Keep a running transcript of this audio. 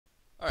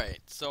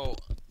Alright, so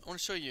I want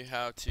to show you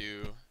how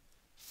to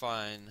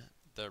find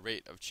the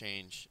rate of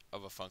change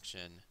of a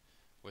function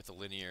with a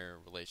linear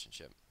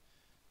relationship.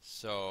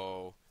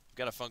 So we've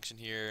got a function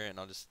here, and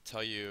I'll just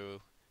tell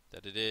you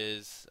that it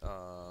is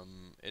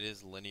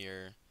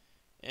linear,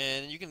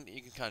 and you can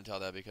kind of tell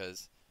that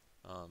because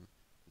um,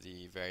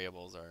 the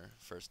variables are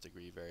first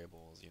degree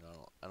variables.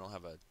 I don't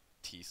have a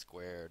t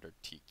squared or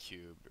t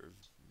cubed or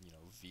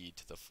v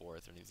to the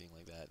fourth or anything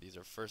like that. These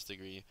are first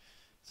degree,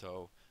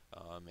 so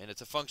and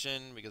it's a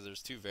function because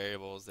there's two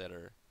variables that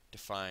are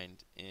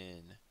defined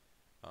in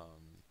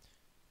um,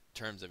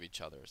 terms of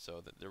each other.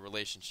 So the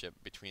relationship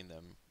between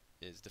them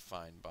is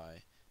defined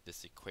by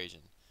this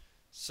equation.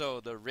 So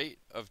the rate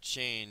of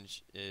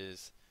change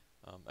is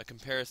a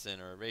comparison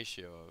or a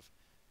ratio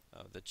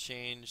of the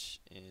change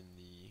in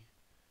the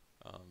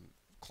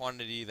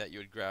quantity that you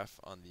would graph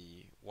on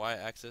the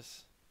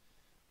y-axis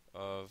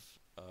of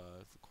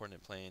the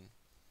coordinate plane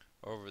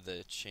over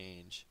the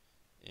change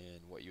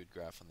in what you would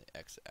graph on the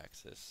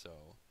x-axis. So,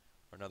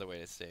 or another way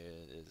to say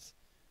it is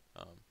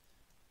um,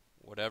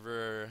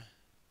 whatever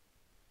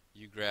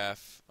you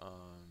graph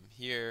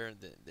here,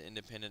 the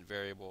independent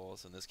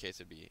variables. In this case,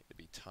 it'd be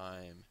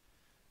time.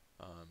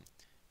 Um,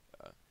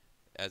 uh,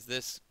 as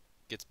this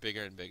gets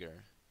bigger and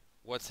bigger,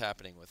 what's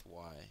happening with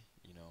y?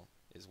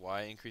 Is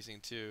y increasing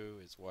too?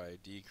 Is y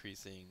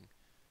decreasing?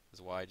 Is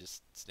y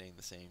just staying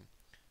the same?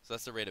 So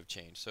that's the rate of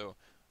change. So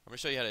I'm going to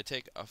show you how to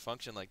take a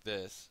function like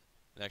this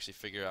and actually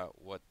figure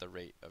out what the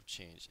rate of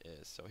change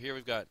is. So here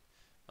we've got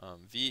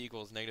v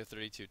equals negative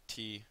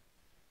 32t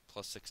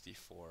plus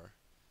 64.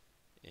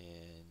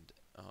 And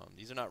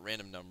these are not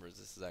random numbers.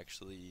 This is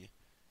actually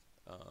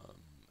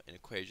an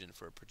equation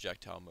for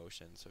projectile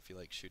motion. So if you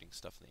like shooting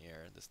stuff in the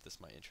air, this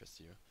might interest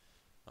you.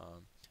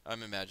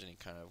 I'm imagining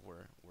kind of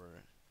we're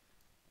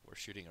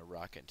shooting a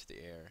rocket into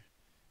the air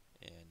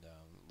and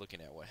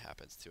looking at what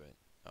happens to it.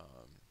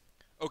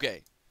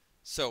 Okay,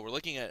 so we're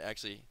looking at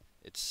actually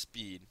its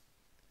speed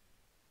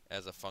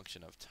as a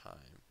function of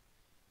time.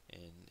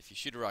 And if you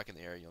shoot a rocket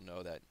in the air, you'll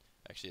know that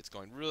actually it's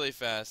going really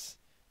fast.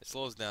 It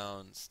slows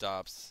down,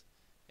 stops,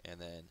 and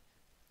then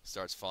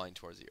starts falling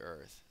towards the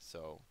Earth.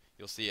 So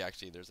you'll see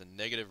actually there's a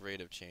negative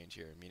rate of change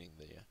here, meaning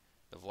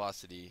the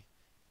velocity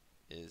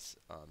is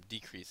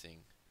decreasing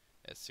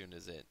as soon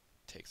as it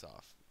takes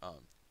off.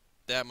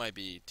 That might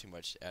be too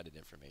much added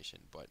information,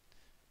 but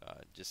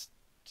just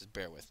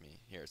bear with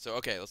me here. So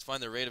okay, let's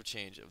find the rate of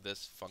change of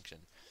this function.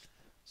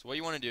 So what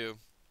you want to do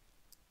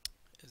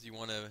is you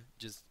want to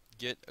just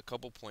get a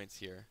couple points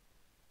here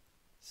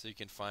so you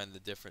can find the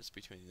difference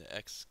between the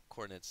x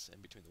coordinates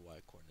and between the y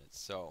coordinates.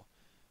 So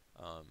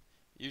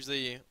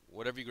usually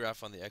whatever you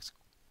graph on the x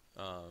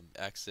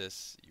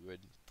axis you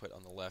would put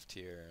on the left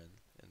here,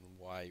 and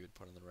y you would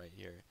put on the right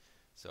here.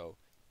 So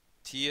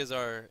t is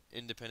our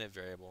independent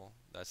variable.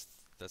 That's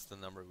the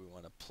number we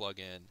want to plug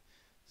in.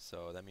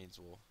 So that means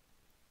we'll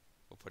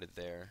put it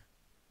there.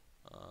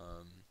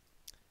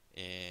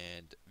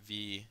 And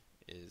v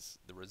is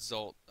the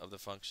result of the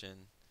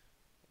function,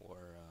 or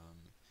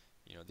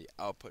the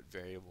output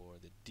variable or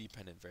the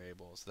dependent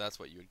variable. So that's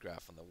what you would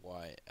graph on the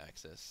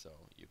y-axis. So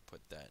you'd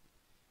put that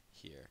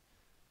here.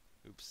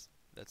 Oops,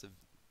 that's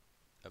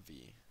a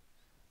v.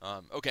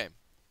 Okay,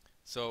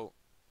 so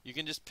you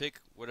can just pick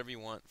whatever you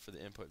want for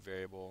the input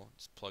variable.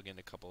 Just plug in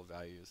a couple of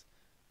values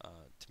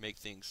to make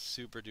things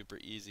super duper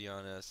easy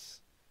on us,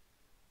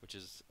 which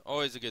is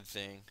always a good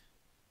thing.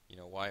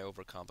 Why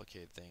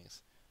overcomplicate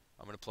things?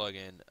 I'm going to plug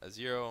in a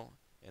 0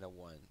 and a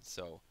 1.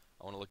 So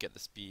I want to look at the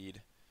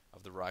speed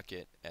of the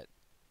rocket at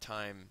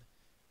time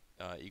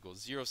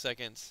equals 0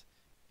 seconds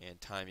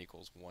and time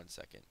equals 1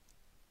 second.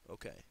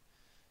 Okay,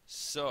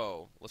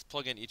 so let's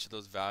plug in each of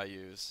those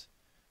values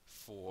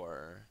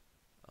for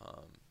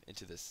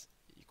into this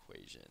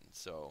equation.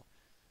 So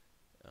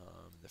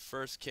in the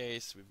first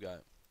case, we've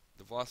got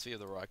the velocity of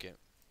the rocket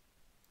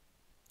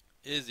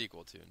is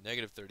equal to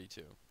negative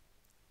 32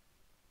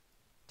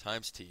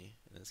 times t.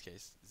 In this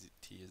case,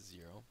 t is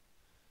 0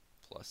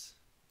 plus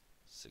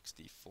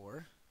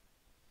 64.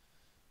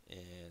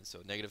 And so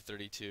negative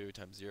 32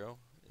 times 0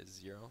 is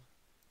 0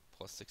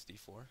 plus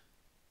 64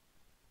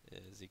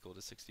 is equal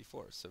to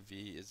 64. So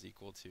v is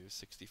equal to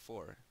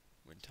 64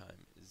 when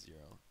time is 0.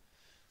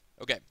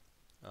 Okay,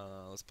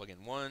 let's plug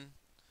in 1.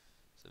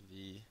 So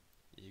v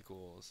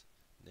equals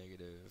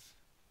negative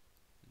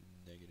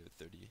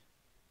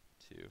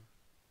 32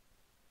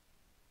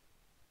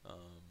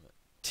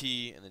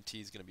 t, and then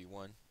t is going to be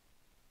 1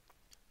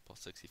 plus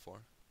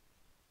 64.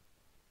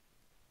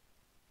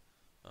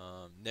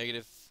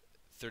 Negative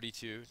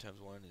 32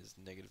 times 1 is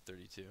negative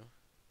 32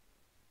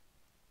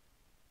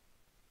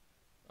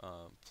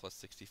 plus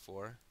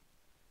 64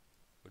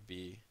 would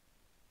be,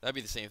 that'd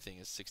be the same thing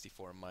as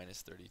 64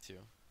 minus 32.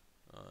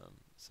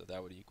 So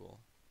that would equal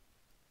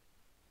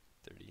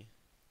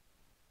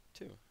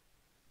 32.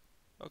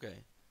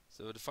 Okay,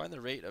 so to find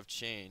the rate of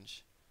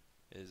change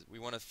is we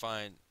want to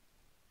find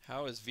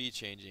how is v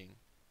changing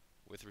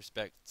with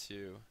respect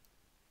to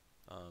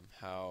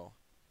how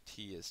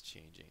t is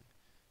changing.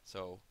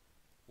 So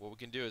what we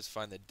can do is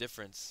find the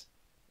difference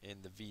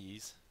in the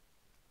v's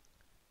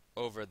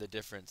over the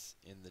difference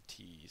in the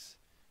t's.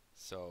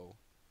 So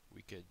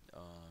we could,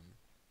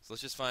 so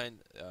let's just find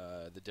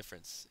the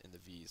difference in the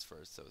v's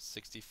first. So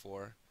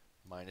 64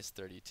 minus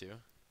 32,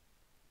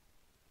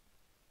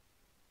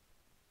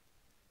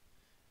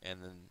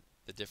 and then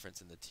the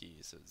difference in the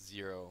t's. So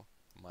 0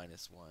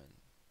 minus 1,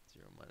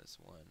 0 minus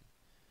 1.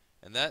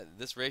 And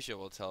this ratio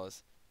will tell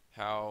us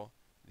how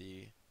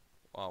the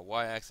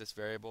y-axis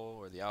variable,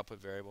 or the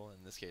output variable,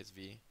 in this case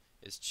v,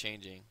 is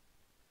changing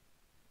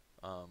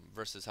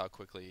versus how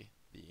quickly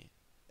the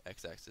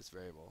x-axis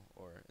variable,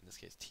 or in this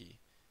case t,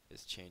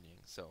 is changing.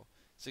 So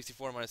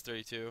 64 minus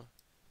 32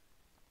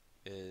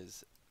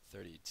 is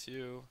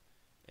 32,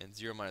 and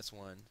 0 minus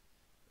 1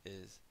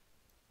 is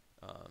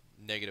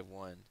negative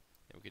 1. And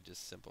we could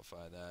just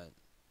simplify that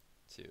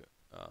to,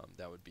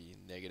 that would be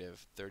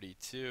negative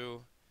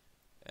 32.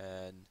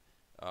 And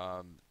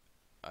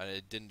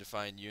I didn't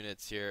define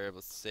units here.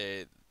 Let's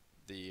say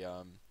the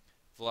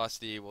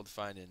velocity we'll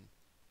define in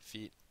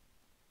feet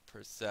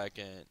per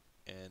second,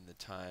 and the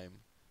time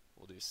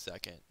we'll do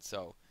second.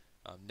 So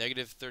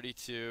negative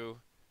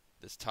 32,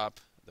 this top,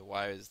 the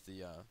y is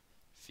the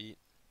feet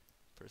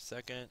per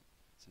second,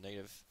 so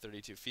negative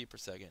 32 feet per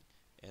second,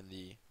 and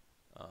the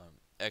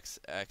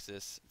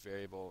x-axis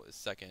variable is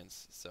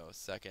seconds, so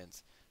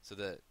seconds. So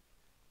the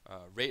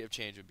rate of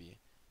change would be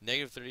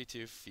negative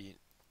 32 feet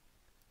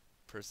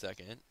per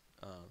second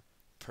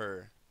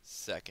per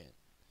second.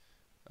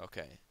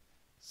 Okay,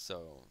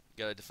 so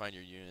you gotta define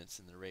your units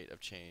and the rate of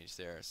change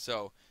there.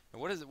 So,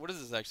 and what does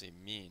this actually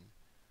mean?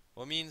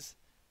 Well, it means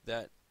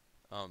that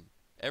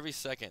every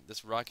second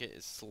this rocket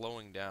is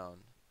slowing down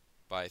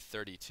by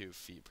 32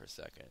 feet per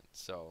second.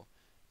 So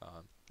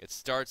it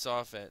starts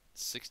off at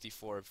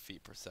 64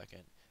 feet per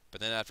second,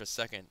 but then after a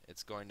second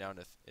it's going down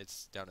to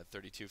down to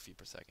 32 feet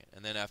per second,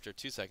 and then after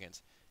 2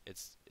 seconds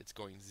it's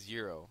going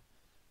 0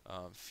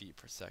 feet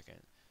per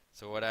second.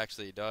 So what it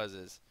actually does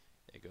is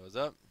it goes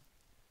up,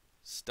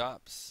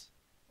 stops,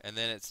 and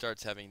then it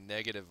starts having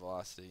negative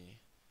velocity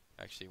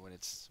actually when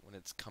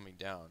it's coming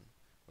down,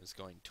 when it's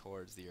going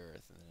towards the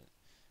earth, and then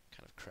it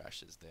kind of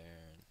crashes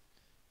there,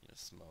 and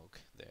smoke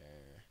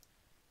there.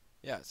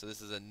 Yeah, so this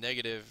is a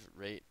negative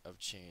rate of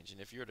change, and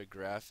if you were to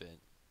graph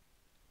it,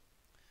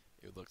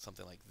 it would look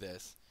something like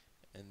this,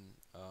 and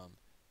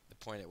the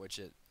point at which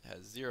it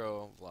has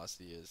 0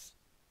 velocity is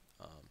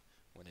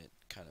when it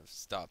kind of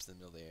stops in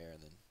the middle of the air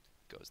and then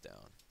goes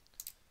down.